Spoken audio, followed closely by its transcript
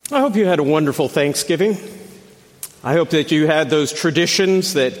I hope you had a wonderful Thanksgiving. I hope that you had those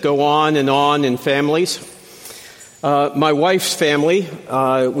traditions that go on in families. My wife's family,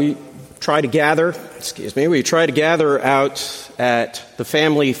 we try to gather out at the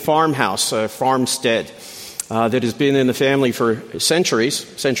family farmhouse, farmstead, that has been in the family for centuries,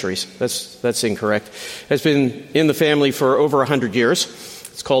 that's incorrect, has been in the family for over 100 years.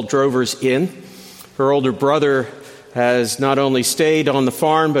 It's called Drover's Inn. Her older brother has not only stayed on the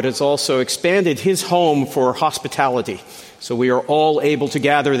farm, but has also expanded his home for hospitality. So we are all able to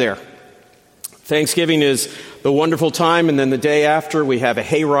gather there. Thanksgiving is the wonderful time, and then the day after we have a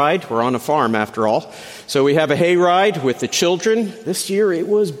hayride. We're on a farm after all. So we have a hayride with the children. This year it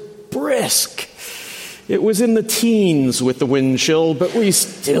was brisk. It was in the teens with the wind chill, but we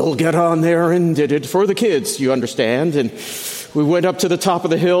still got on there and did it for the kids, you understand. And we went up to the top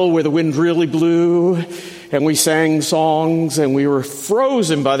of the hill where the wind really blew, and we sang songs, and we were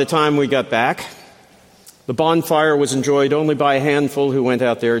frozen by the time we got back. The bonfire was enjoyed only by a handful who went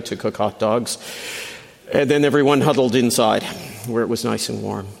out there to cook hot dogs, and then everyone huddled inside where it was nice and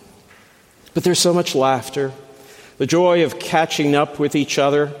warm. But there's so much laughter, the joy of catching up with each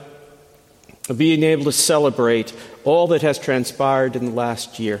other, of being able to celebrate all that has transpired in the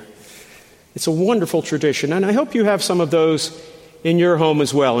last year. It's a wonderful tradition, and I hope you have some of those in your home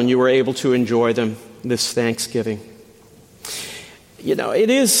as well, and you were able to enjoy them this Thanksgiving. You know,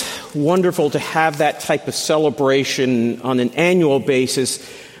 it is wonderful to have that type of celebration on an annual basis,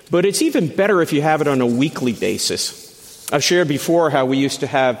 but it's even better if you have it on a weekly basis. I've shared before how we used to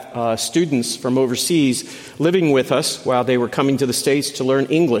have students from overseas living with us while they were coming to the States to learn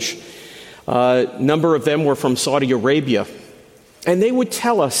English. A number of them were from Saudi Arabia, and they would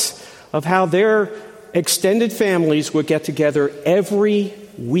tell us of how their extended families would get together every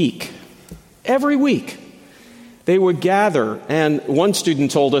week. Every week. They would gather, and one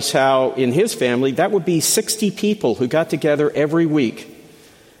student told us how in his family that would be 60 people who got together every week.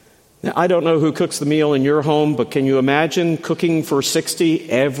 Now, I don't know who cooks the meal in your home, but can you imagine cooking for 60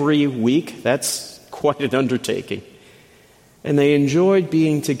 every week? That's quite an undertaking. And they enjoyed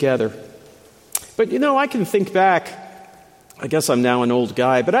being together. But you know, I can think back, I guess I'm now an old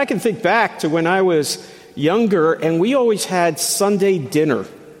guy, but I can think back to when I was younger and we always had Sunday dinner.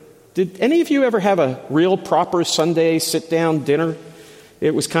 Did any of you ever have a real proper Sunday sit-down dinner?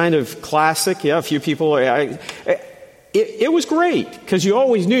 It was kind of classic. Yeah, a few people. It was great because you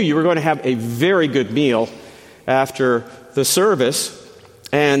always knew you were going to have a very good meal after the service,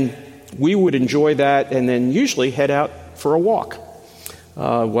 and we would enjoy that and then usually head out for a walk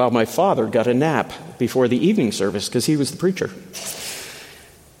while my father got a nap before the evening service because he was the preacher.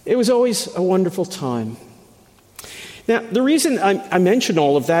 It was always a wonderful time. Now, the reason I mention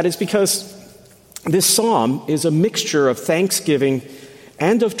all of that is because this psalm is a mixture of thanksgiving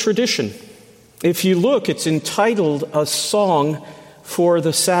and of tradition. If you look, it's entitled A Song for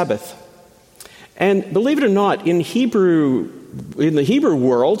the Sabbath. And believe it or not, in the Hebrew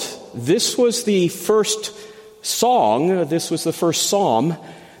world, this was the first song, this was the first psalm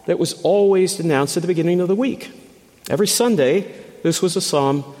that was always announced at the beginning of the week. Every Sunday, this was a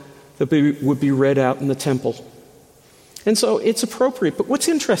psalm that would be read out in the temple. And so it's appropriate. But what's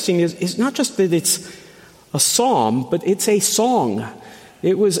interesting is not just that it's a psalm, but it's a song.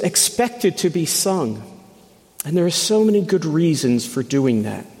 It was expected to be sung. And there are so many good reasons for doing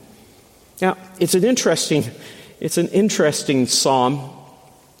that. Now, it's an interesting psalm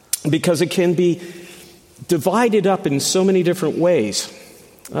because it can be divided up in so many different ways.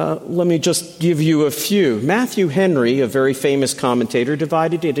 Let me just give you a few. Matthew Henry, a very famous commentator,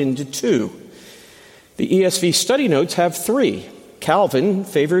 divided it into two. The ESV study notes have 3. Calvin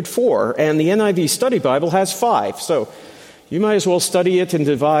favored 4, and the NIV Study Bible has 5. So you might as well study it and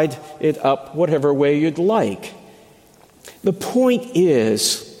divide it up whatever way you'd like. The point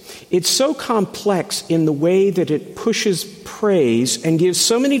is, it's so complex in the way that it pushes praise and gives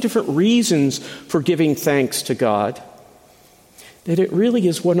so many different reasons for giving thanks to God, that it really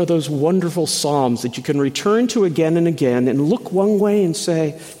is one of those wonderful psalms that you can return to again and again and look one way and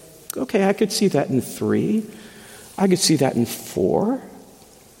say, okay, I could see that in 3. I could see that in 4.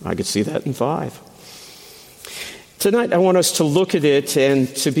 I could see that in 5. Tonight, I want us to look at it and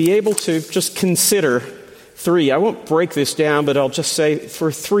to be able to just consider 3. I won't break this down, but I'll just say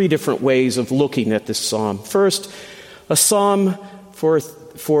for 3 different ways of looking at this psalm. First, a psalm for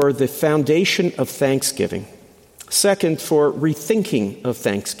the foundation of thanksgiving. Second, for rethinking of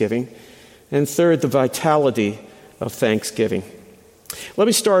thanksgiving. And third, the vitality of thanksgiving. Let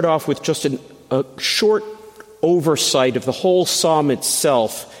me start off with just a short oversight of the whole psalm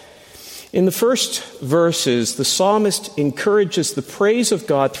itself. In the first verses, the psalmist encourages the praise of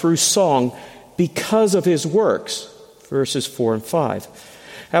God through song because of his works, verses 4 and 5.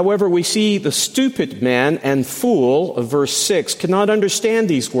 However, we see the stupid man and fool of verse 6 cannot understand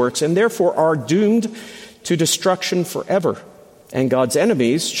these works and therefore are doomed to destruction forever. And God's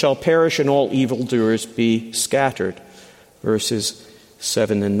enemies shall perish and all evildoers be scattered, verses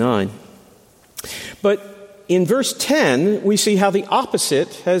 7 and 9. But in verse 10, we see how the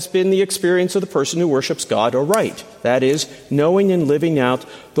opposite has been the experience of the person who worships God aright. That is, knowing and living out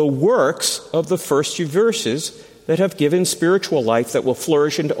the works of the first few verses that have given spiritual life that will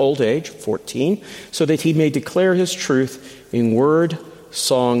flourish into old age, 14, so that he may declare his truth in word,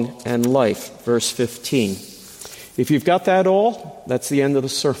 song, and life, verse 15. If you've got that all, that's the end of the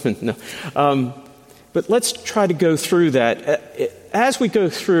sermon. No. But let's try to go through that. As we go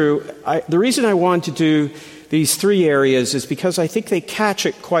through, the reason I want to do these three areas is because I think they catch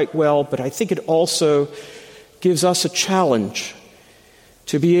it quite well, but I think it also gives us a challenge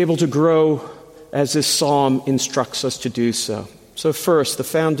to be able to grow as this psalm instructs us to do so. So first, the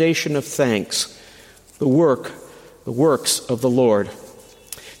foundation of thanks, the works of the Lord.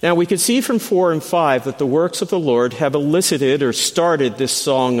 Now, we can see from 4 and 5 that the works of the Lord have elicited or started this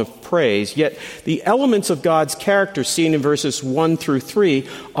song of praise, yet the elements of God's character seen in verses 1 through 3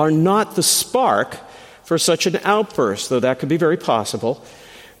 are not the spark for such an outburst, though that could be very possible.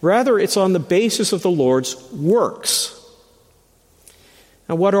 Rather, it's on the basis of the Lord's works.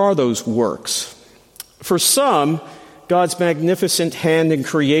 Now, what are those works? For some, God's magnificent hand in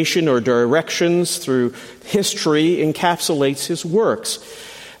creation or directions through history encapsulates his works.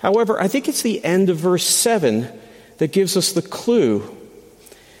 However, I think it's the end of verse 7 that gives us the clue,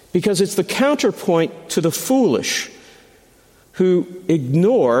 because it's the counterpoint to the foolish who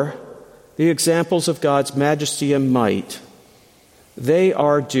ignore the examples of God's majesty and might. They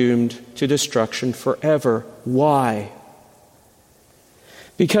are doomed to destruction forever. Why?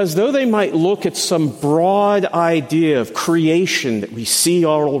 Because though they might look at some broad idea of creation that we see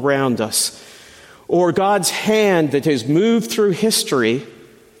all around us, or God's hand that has moved through history,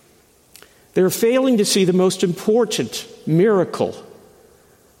 they're failing to see the most important miracle,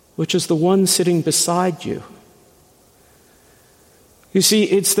 which is the one sitting beside you. You see,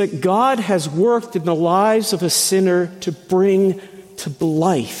 it's that God has worked in the lives of a sinner to bring to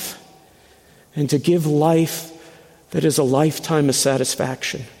life and to give life that is a lifetime of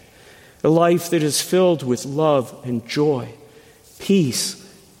satisfaction, a life that is filled with love and joy, peace,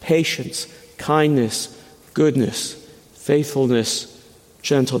 patience, kindness, goodness, faithfulness,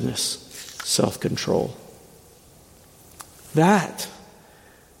 gentleness, self-control. That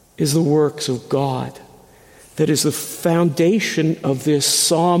is the works of God. That is the foundation of this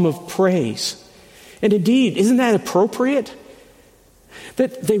psalm of praise. And indeed, isn't that appropriate?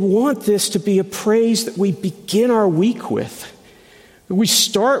 That they want this to be a praise that we begin our week with, that we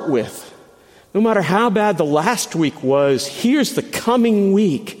start with. No matter how bad the last week was, here's the coming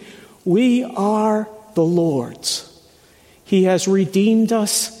week. We are the Lord's. He has redeemed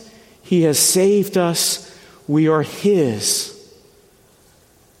us. He has saved us. We are his.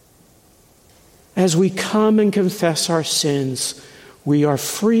 As we come and confess our sins, we are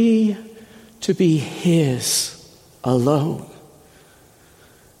free to be his alone.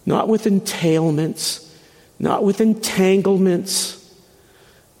 Not with entailments, not with entanglements,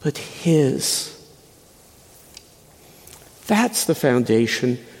 but his. That's the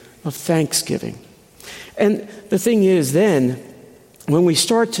foundation of thanksgiving. And the thing is then, when we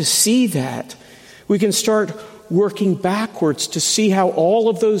start to see that, we can start working backwards to see how all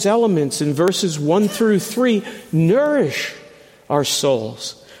of those elements in verses 1 through 3 nourish our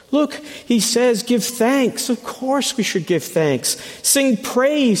souls. Look, he says, give thanks. Of course we should give thanks. Sing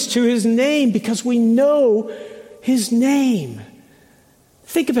praise to his name because we know his name.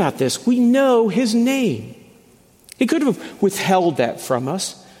 Think about this. We know his name. He could have withheld that from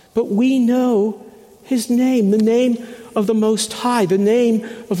us, but we know his name, the name of the Most High, the name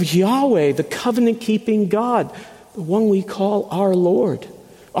of Yahweh, the covenant-keeping God, the one we call our Lord,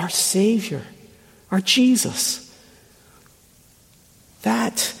 our Savior, our Jesus.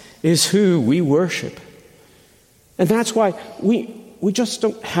 That is who we worship. And that's why we just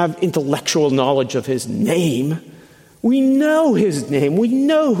don't have intellectual knowledge of his name. We know his name. We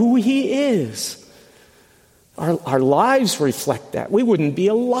know who he is. Our lives reflect that. We wouldn't be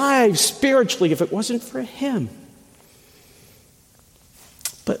alive spiritually if it wasn't for him.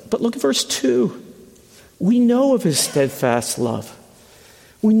 But look at verse 2. We know of his steadfast love.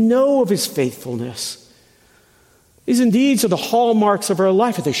 We know of his faithfulness. These indeed are the hallmarks of our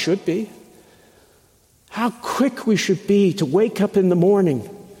life, or they should be. How quick we should be to wake up in the morning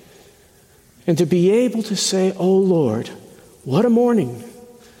And to be able to say, "Oh Lord, what a morning.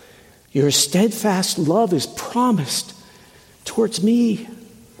 Your steadfast love is promised towards me.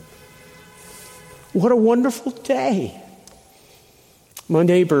 What a wonderful day." My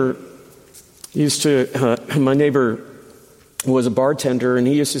neighbor was a bartender, and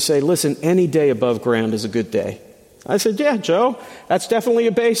he used to say, "Listen, any day above ground is a good day." I said, "Yeah, Joe, that's definitely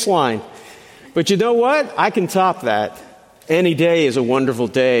a baseline. But you know what? I can top that. Any day is a wonderful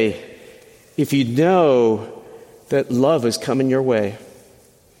day if you know that love is coming your way."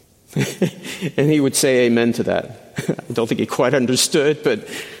 And he would say amen to that. I don't think he quite understood, but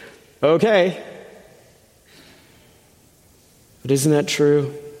okay. But isn't that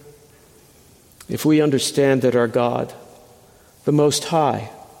true? If we understand that our God, the Most High,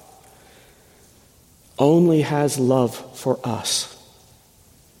 only has love for us.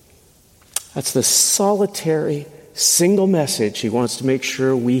 That's the solitary, single message he wants to make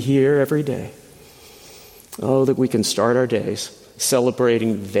sure we hear every day. Oh, that we can start our days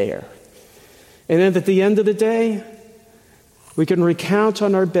celebrating there. And then at the end of the day, we can recount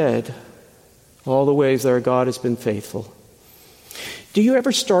on our bed all the ways that our God has been faithful. Do you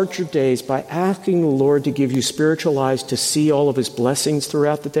ever start your days by asking the Lord to give you spiritual eyes to see all of his blessings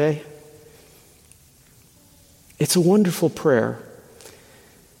throughout the day? It's a wonderful prayer,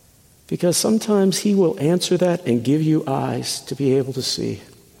 because sometimes he will answer that and give you eyes to be able to see.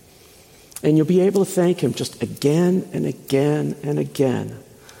 And you'll be able to thank him just again and again and again,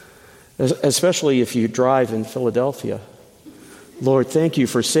 especially if you drive in Philadelphia. "Lord, thank you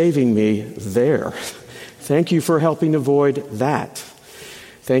for saving me there. Thank you for helping avoid that.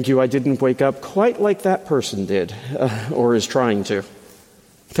 Thank you I didn't wake up quite like that person did, or is trying to.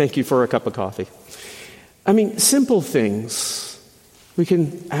 Thank you for a cup of coffee." I mean, simple things we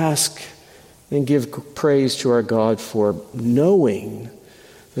can ask and give praise to our God for, knowing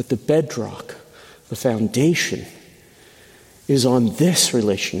that the bedrock, the foundation, is on this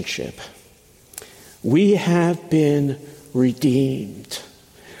relationship. We have been redeemed.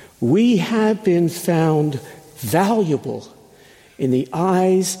 We have been found valuable in the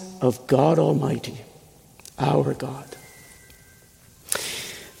eyes of God Almighty, our God.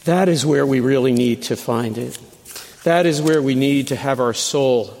 That is where we really need to find it. That is where we need to have our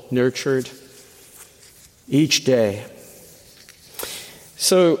soul nurtured each day.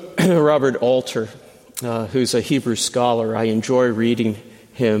 So Robert Alter, who's a Hebrew scholar, I enjoy reading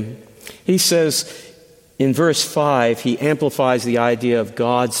him. He says in verse 5, he amplifies the idea of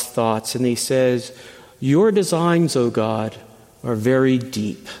God's thoughts, and he says, "Your designs, O God, are very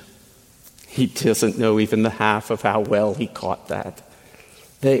deep." He doesn't know even the half of how well he caught that.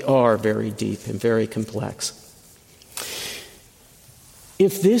 They are very deep and very complex.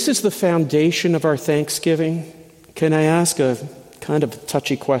 If this is the foundation of our thanksgiving, can I ask a kind of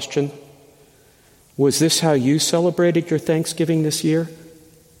touchy question? Was this how you celebrated your Thanksgiving this year?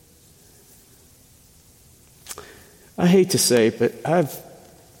 I hate to say, but I've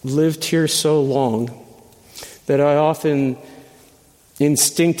lived here so long that I often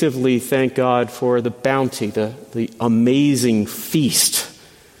instinctively thank God for the bounty, the amazing feast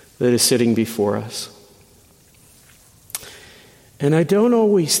that is sitting before us. And I don't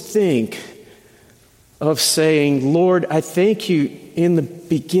always think of saying, "Lord, I thank you in the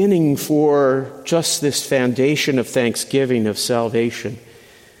beginning for just this foundation of thanksgiving, of salvation.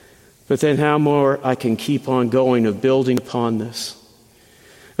 But then how more I can keep on going, of building upon this,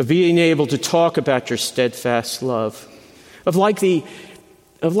 of being able to talk about your steadfast love, of like the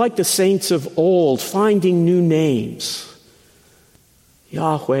saints of old, finding new names.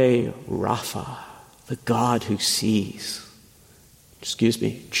 Yahweh Rapha, the God who sees.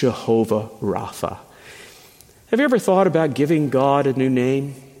 Jehovah Rapha." Have you ever thought about giving God a new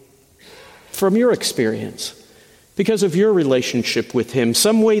name? From your experience, because of your relationship with him,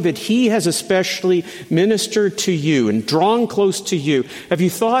 some way that he has especially ministered to you and drawn close to you, have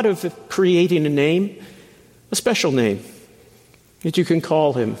you thought of creating a name, a special name, that you can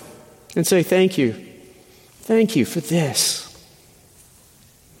call him and say, "Thank you. Thank you for this."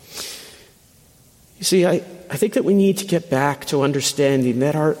 You see, I think that we need to get back to understanding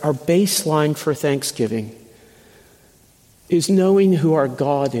that our baseline for thanksgiving is knowing who our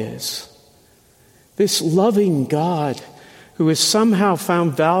God is. This loving God who has somehow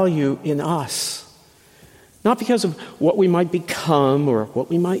found value in us. Not because of what we might become or what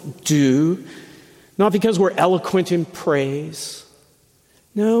we might do. Not because we're eloquent in praise.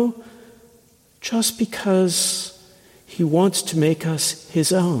 No, just because he wants to make us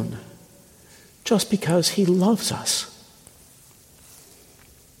his own. Just because he loves us.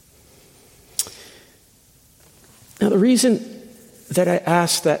 Now, the reason that I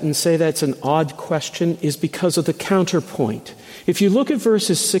ask that and say that's an odd question is because of the counterpoint. If you look at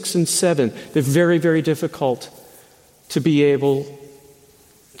verses 6 and 7, they're very, very difficult to be able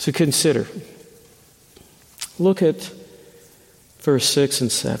to consider. Look at verse 6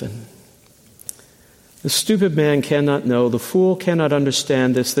 and 7. The stupid man cannot know, the fool cannot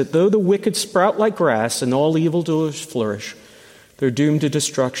understand this, that though the wicked sprout like grass and all evildoers flourish, they're doomed to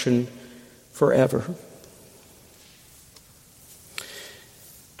destruction forever.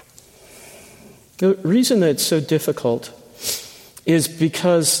 The reason that it's so difficult is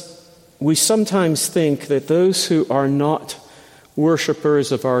because we sometimes think that those who are not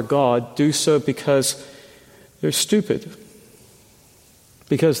worshipers of our God do so because they're stupid,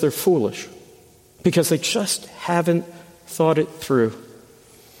 because they're foolish, because they just haven't thought it through.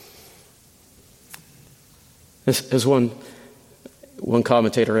 As one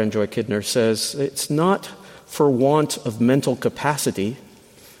commentator, Enjoy Kidner, says, it's not for want of mental capacity,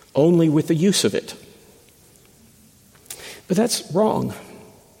 only with the use of it. But that's wrong.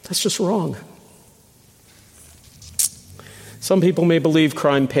 That's just wrong. Some people may believe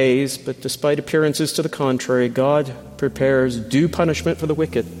crime pays, but despite appearances to the contrary, God prepares due punishment for the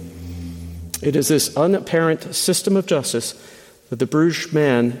wicked. It is this unapparent system of justice that the brutish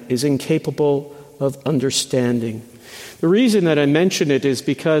man is incapable of understanding. The reason that I mention it is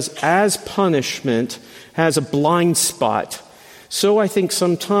because as punishment has a blind spot, so I think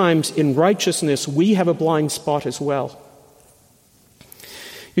sometimes in righteousness we have a blind spot as well.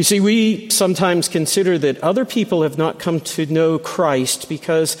 You see, we sometimes consider that other people have not come to know Christ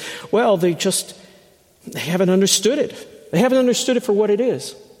because, well, they haven't understood it. They haven't understood it for what it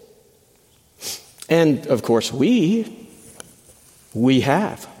is. And, of course, we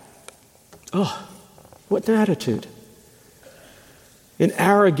have. Oh, what an attitude. In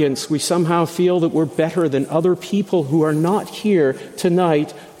arrogance, we somehow feel that we're better than other people who are not here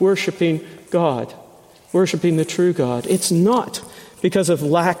tonight worshiping God, worshiping the true God. It's not because of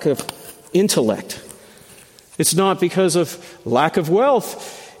lack of intellect. It's not because of lack of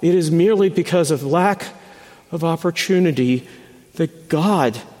wealth. It is merely because of lack of opportunity that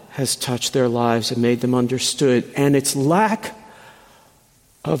God has touched their lives and made them understood. And it's lack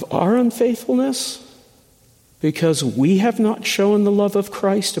of our unfaithfulness because we have not shown the love of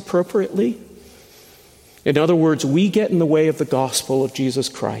Christ appropriately. In other words, we get in the way of the gospel of Jesus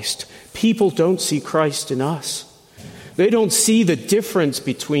Christ. People don't see Christ in us. They don't see the difference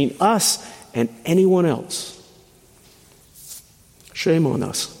between us and anyone else. Shame on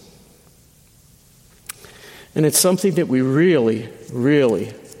us. And it's something that we really,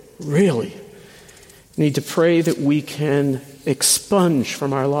 really, really need to pray that we can expunge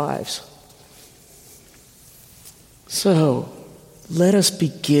from our lives. So, let us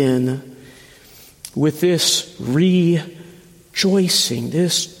begin with this rejoicing,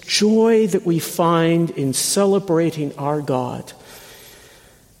 this joy that we find in celebrating our God,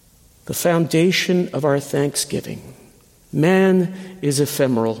 the foundation of our thanksgiving. Man is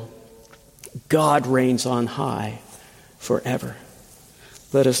ephemeral. God reigns on high forever.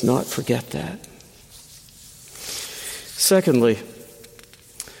 Let us not forget that. Secondly,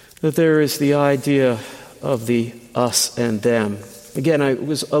 that there is the idea of the us and them. Again, I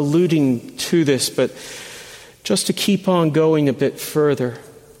was alluding to this, but just to keep on going a bit further.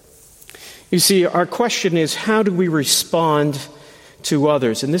 You see, our question is, how do we respond to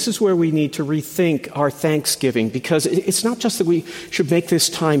others? And this is where we need to rethink our thanksgiving, because it's not just that we should make this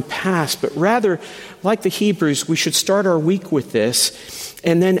time pass, but rather, like the Hebrews, we should start our week with this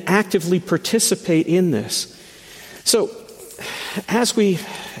and then actively participate in this. So, as we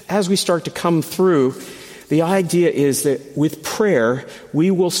start to come through, the idea is that with prayer, we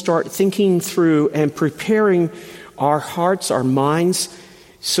will start thinking through and preparing our hearts, our minds,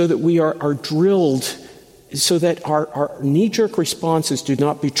 so that we are drilled, so that our knee-jerk responses do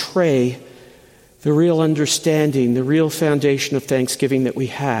not betray the real understanding, the real foundation of thanksgiving that we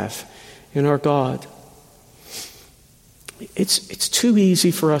have in our God. It's too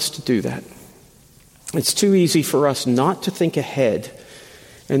easy for us to do that. It's too easy for us not to think ahead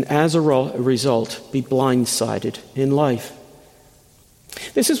and as a result be blindsided in life.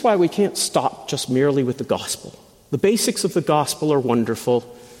 This is why we can't stop just merely with the gospel. The basics of the gospel are wonderful.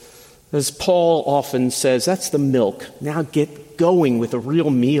 As Paul often says, that's the milk. Now get going with a real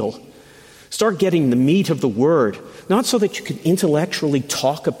meal. Start getting the meat of the word, not so that you can intellectually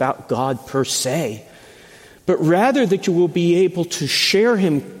talk about God per se, but rather that you will be able to share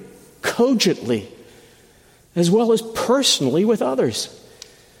him cogently as well as personally with others.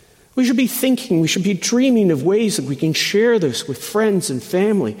 We should be thinking, we should be dreaming of ways that we can share this with friends and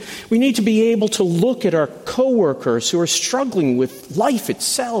family. We need to be able to look at our coworkers who are struggling with life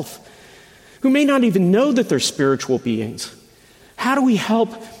itself, who may not even know that they're spiritual beings. How do we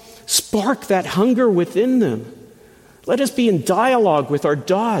help spark that hunger within them? Let us be in dialogue with our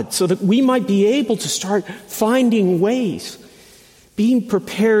God so that we might be able to start finding ways, being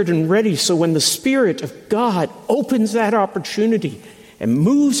prepared and ready so when the Spirit of God opens that opportunity and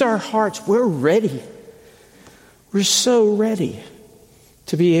moves our hearts, we're ready. We're so ready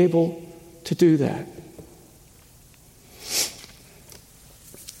to be able to do that.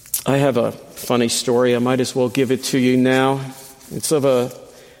 I have a funny story. I might as well give it to you now. It's of a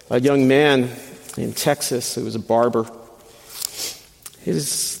young man in Texas who was a barber.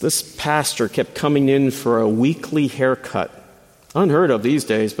 This pastor kept coming in for a weekly haircut. Unheard of these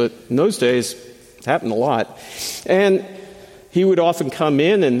days, but in those days, it happened a lot. And he would often come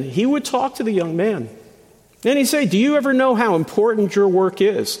in and he would talk to the young man. And he'd say, "Do you ever know how important your work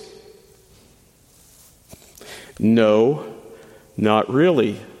is?" "No, not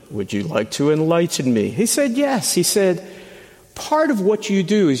really. Would you like to enlighten me?" He said, "Yes." He said, "Part of what you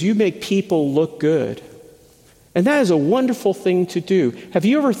do is you make people look good. And that is a wonderful thing to do. Have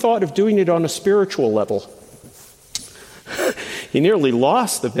you ever thought of doing it on a spiritual level?" He nearly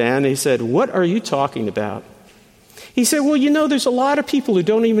lost the man. He said, "What are you talking about?" He said, "Well, there's a lot of people who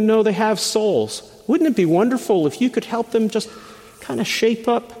don't even know they have souls. Wouldn't it be wonderful if you could help them just kind of shape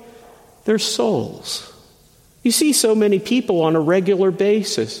up their souls? You see so many people on a regular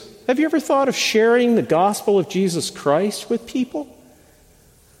basis. Have you ever thought of sharing the gospel of Jesus Christ with people?"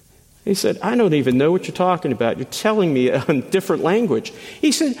 He said, "I don't even know what you're talking about. You're telling me a different language."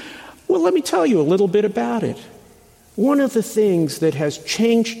 He said, "Well, let me tell you a little bit about it. One of the things that has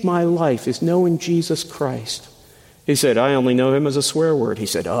changed my life is knowing Jesus Christ." He said, "I only know him as a swear word." He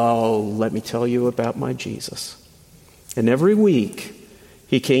said, "Oh, let me tell you about my Jesus." And every week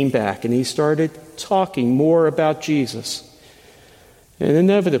he came back and he started talking more about Jesus. And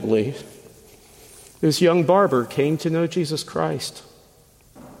inevitably, this young barber came to know Jesus Christ.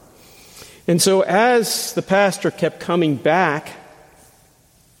 And so as the pastor kept coming back,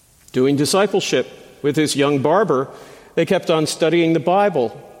 doing discipleship with this young barber, they kept on studying the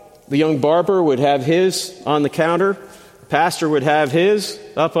Bible. The young barber would have his on the counter, the pastor would have his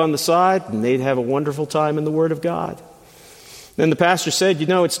up on the side, and they'd have a wonderful time in the Word of God. Then the pastor said,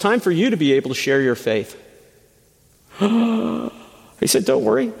 "It's time for you to be able to share your faith." He said, "Don't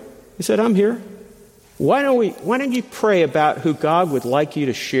worry." He said, "I'm here. Why don't you pray about who God would like you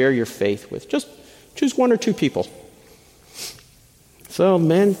to share your faith with? Just choose one or two people." So the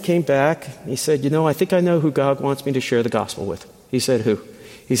man came back. He said, "I think I know who God wants me to share the gospel with." He said, "Who?"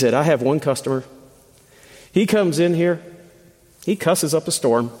 He said, "I have one customer. He comes in here. He cusses up a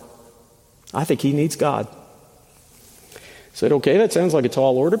storm. I think he needs God." I said, "Okay, that sounds like a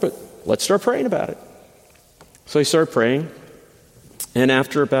tall order, but let's start praying about it." So he started praying. And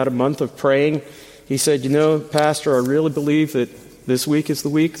after about a month of praying, he said, "Pastor, I really believe that this week is the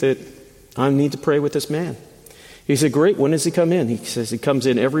week that I need to pray with this man." He said, "Great, when does he come in?" He says he comes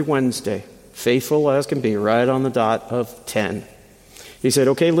in every Wednesday, faithful as can be, right on the dot of 10. He said,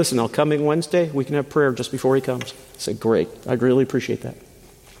 "Okay, listen, I'll come in Wednesday. We can have prayer just before he comes." I said, "Great, I'd really appreciate that."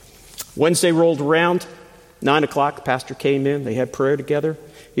 Wednesday rolled around, 9 o'clock, the pastor came in, they had prayer together.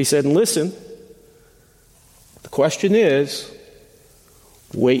 He said, "Listen, the question is,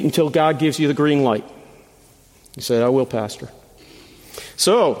 wait until God gives you the green light." He said, "I will, Pastor."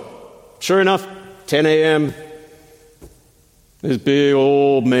 So, sure enough, 10 a.m., this big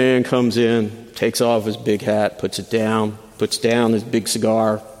old man comes in, takes off his big hat, puts down his big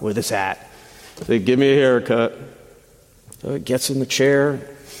cigar with his hat. He said, "Give me a haircut." So he gets in the chair,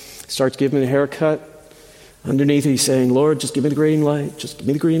 starts giving a haircut. Underneath he's saying, "Lord, just give me the green light. Just give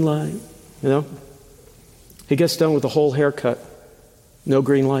me the green light." He gets done with the whole haircut. No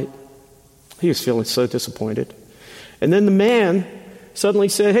green light. He was feeling so disappointed. And then the man suddenly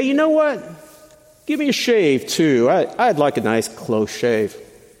said, "Hey, you know what? Give me a shave too. I'd like a nice close shave."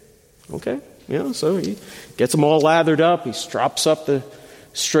 Okay. So he gets them all lathered up. He strops up the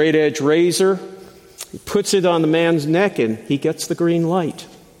straight edge razor. He puts it on the man's neck and he gets the green light.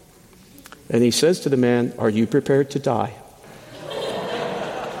 And he says to the man, "Are you prepared to die?"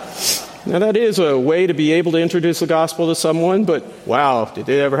 Now that is a way to be able to introduce the gospel to someone, but wow, did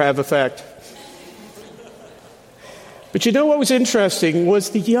it ever have effect. But what was interesting was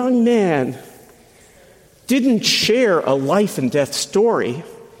the young man didn't share a life and death story.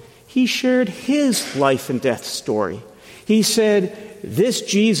 He shared his life and death story. He said, "This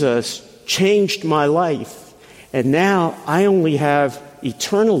Jesus changed my life, and now I only have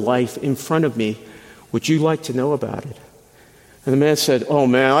eternal life in front of me. Would you like to know about it?" And the man said, "Oh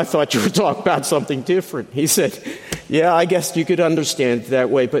man, I thought you were talking about something different." He said, "Yeah, I guess you could understand it that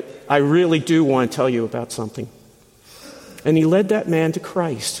way, but I really do want to tell you about something." And he led that man to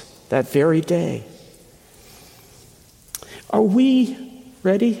Christ that very day. Are we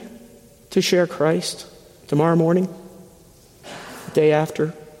ready to share Christ tomorrow morning? Day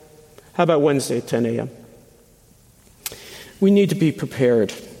after? How about Wednesday at 10 a.m.? We need to be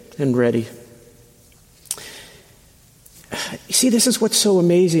prepared and ready. You see, this is what's so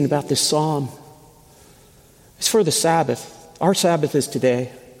amazing about this psalm. It's for the Sabbath. Our Sabbath is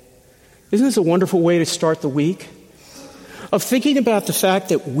today. Isn't this a wonderful way to start the week? Of thinking about the fact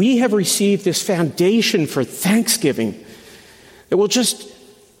that we have received this foundation for thanksgiving that will just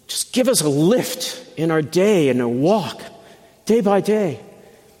give us a lift in our day and a walk, day by day.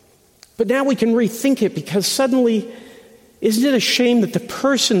 But now we can rethink it, because suddenly, isn't it a shame that the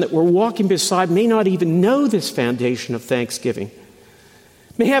person that we're walking beside may not even know this foundation of thanksgiving,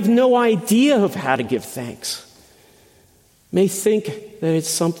 may have no idea of how to give thanks, may think that it's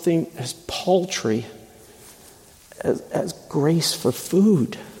something as paltry as grace for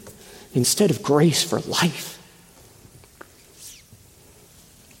food instead of grace for life.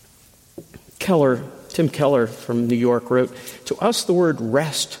 Tim Keller from New York wrote, "To us the word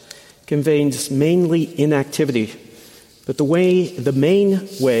rest conveys mainly inactivity, but the main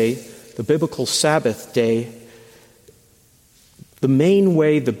way the biblical Sabbath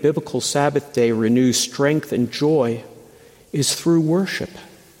day renews strength and joy is through worship."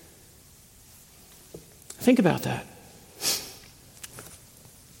 Think about that.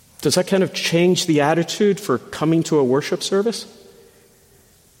 Does that kind of change the attitude for coming to a worship service?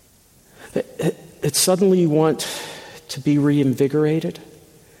 That suddenly you want to be reinvigorated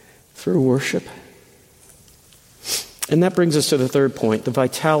through worship? And that brings us to the third point, the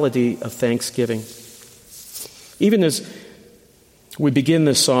vitality of thanksgiving. Even as we begin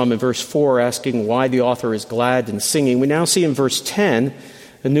this psalm in verse 4, asking why the author is glad and singing, we now see in verse 10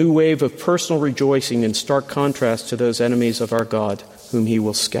 a new wave of personal rejoicing in stark contrast to those enemies of our God whom he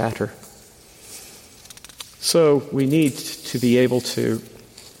will scatter. So we need to be able to,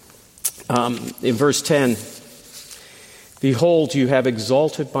 in verse 10, "Behold, you have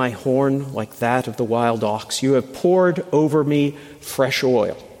exalted my horn like that of the wild ox. You have poured over me fresh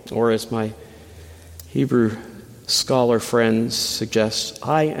oil." Or as my Hebrew scholar friends suggest,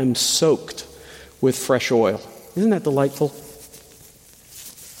 "I am soaked with fresh oil." Isn't that delightful?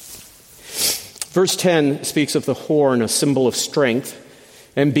 Verse 10 speaks of the horn, a symbol of strength,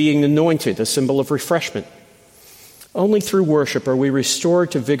 and being anointed, a symbol of refreshment. Only through worship are we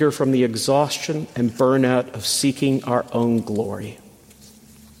restored to vigor from the exhaustion and burnout of seeking our own glory.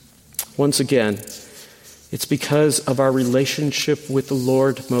 Once again, it's because of our relationship with the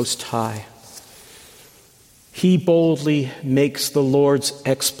Lord Most High. He boldly makes the Lord's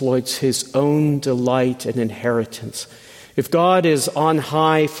exploits his own delight and inheritance. If God is on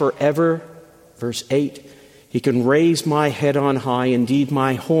high forever, verse 8, he can raise my head on high, indeed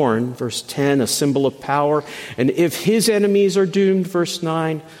my horn, verse 10, a symbol of power. And if his enemies are doomed, verse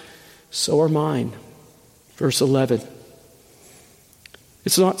 9, so are mine, verse 11.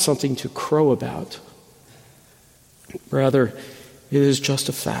 It's not something to crow about. Rather, it is just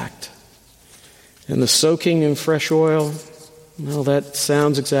a fact. And the soaking in fresh oil, well, that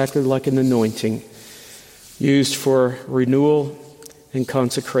sounds exactly like an anointing used for renewal and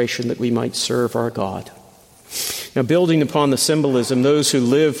consecration that we might serve our God. Now, building upon the symbolism, those who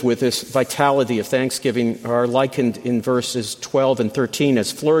live with this vitality of thanksgiving are likened in verses 12 and 13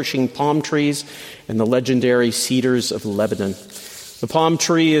 as flourishing palm trees and the legendary cedars of Lebanon. The palm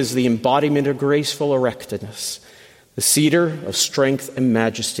tree is the embodiment of graceful erectness, the cedar of strength and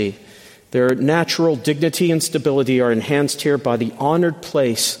majesty. Their natural dignity and stability are enhanced here by the honored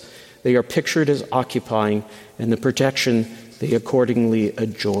place they are pictured as occupying and the protection they accordingly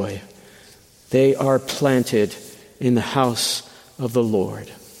enjoy. They are planted in the house of the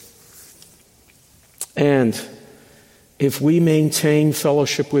Lord. And if we maintain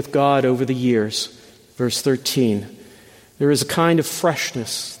fellowship with God over the years, verse 13, there is a kind of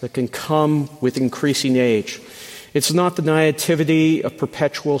freshness that can come with increasing age. It's not the naivety of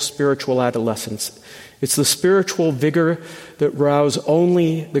perpetual spiritual adolescence. It's the spiritual vigor that grows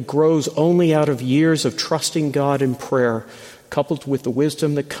only out of years of trusting God in prayer, coupled with the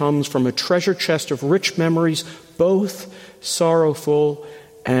wisdom that comes from a treasure chest of rich memories, both sorrowful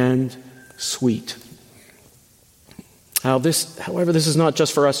and sweet. However, this is not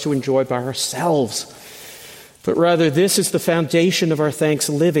just for us to enjoy by ourselves, but rather this is the foundation of our thanks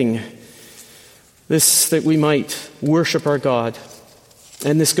living, this that we might worship our God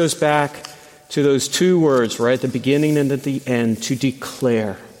And this goes back to those two words right at the beginning and at the end, to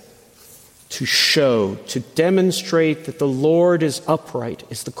declare, to show, to demonstrate that the Lord is upright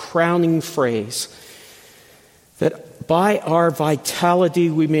is the crowning phrase. That by our vitality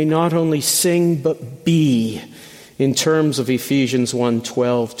we may not only sing but be, in terms of Ephesians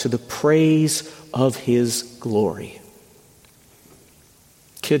 1:12, to the praise of his glory.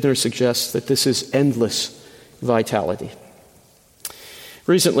 Kidner suggests that this is endless vitality.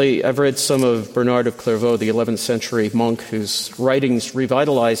 Recently, I've read some of Bernard of Clairvaux, the 11th century monk whose writings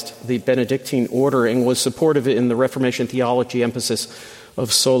revitalized the Benedictine order and was supportive in the Reformation theology emphasis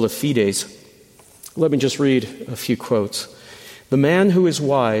of sola fides. Let me just read a few quotes. "The man who is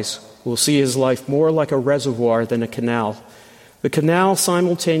wise will see his life more like a reservoir than a canal. The canal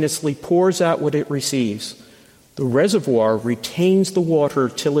simultaneously pours out what it receives. The reservoir retains the water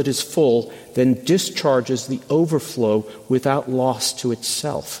till it is full, then discharges the overflow without loss to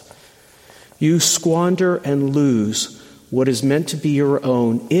itself. You squander and lose what is meant to be your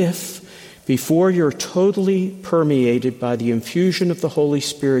own if, before you're totally permeated by the infusion of the Holy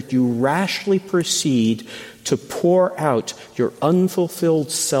Spirit, you rashly proceed to pour out your unfulfilled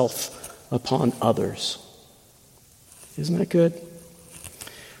self upon others." Isn't that good?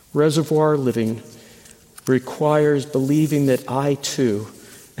 Reservoir living requires believing that I too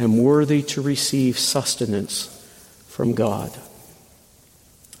am worthy to receive sustenance from God.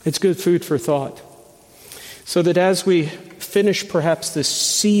 It's good food for thought. So that as we finish perhaps this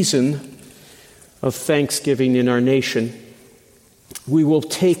season of thanksgiving in our nation, we will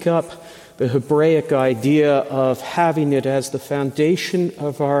take up the Hebraic idea of having it as the foundation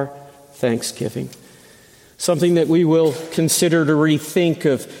of our thanksgiving. Something that we will consider to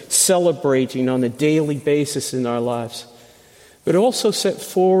rethink of celebrating on a daily basis in our lives, but also set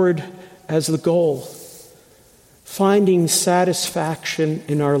forward as the goal, finding satisfaction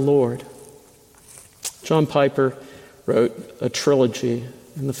in our Lord. John Piper wrote a trilogy,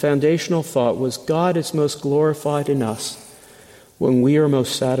 and the foundational thought was God is most glorified in us when we are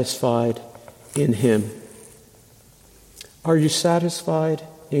most satisfied in Him. Are you satisfied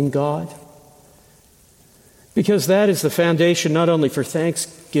in God? Because that is the foundation not only for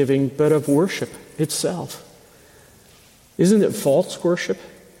thanksgiving, but of worship itself. Isn't it false worship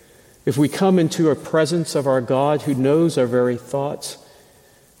if we come into a presence of our God who knows our very thoughts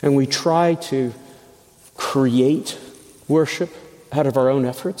and we try to create worship out of our own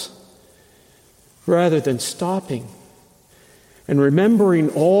efforts, rather than stopping and remembering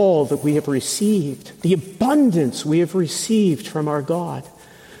all that we have received, the abundance we have received from our God,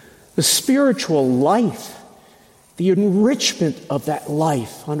 the spiritual life, the enrichment of that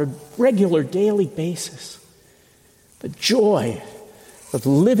life on a regular daily basis, the joy of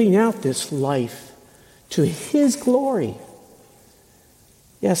living out this life to His glory.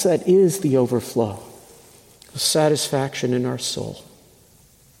 Yes, that is the overflow of satisfaction in our soul.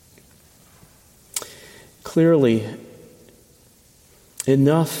 Clearly,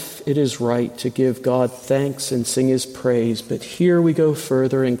 enough it is right to give God thanks and sing His praise, but here we go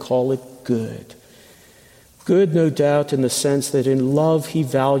further and call it good. Good, no doubt, in the sense that in love He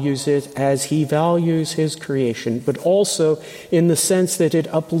values it as He values His creation, but also in the sense that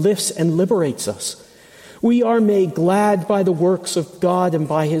it uplifts and liberates us. We are made glad by the works of God and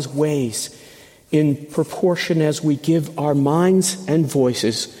by His ways in proportion as we give our minds and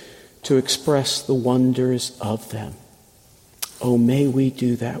voices to express the wonders of them. Oh, may we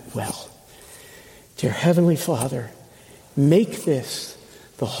do that well. Dear Heavenly Father, make this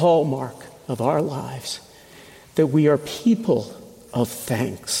the hallmark of our lives, that we are people of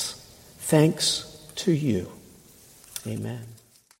thanks. Thanks to You. Amen.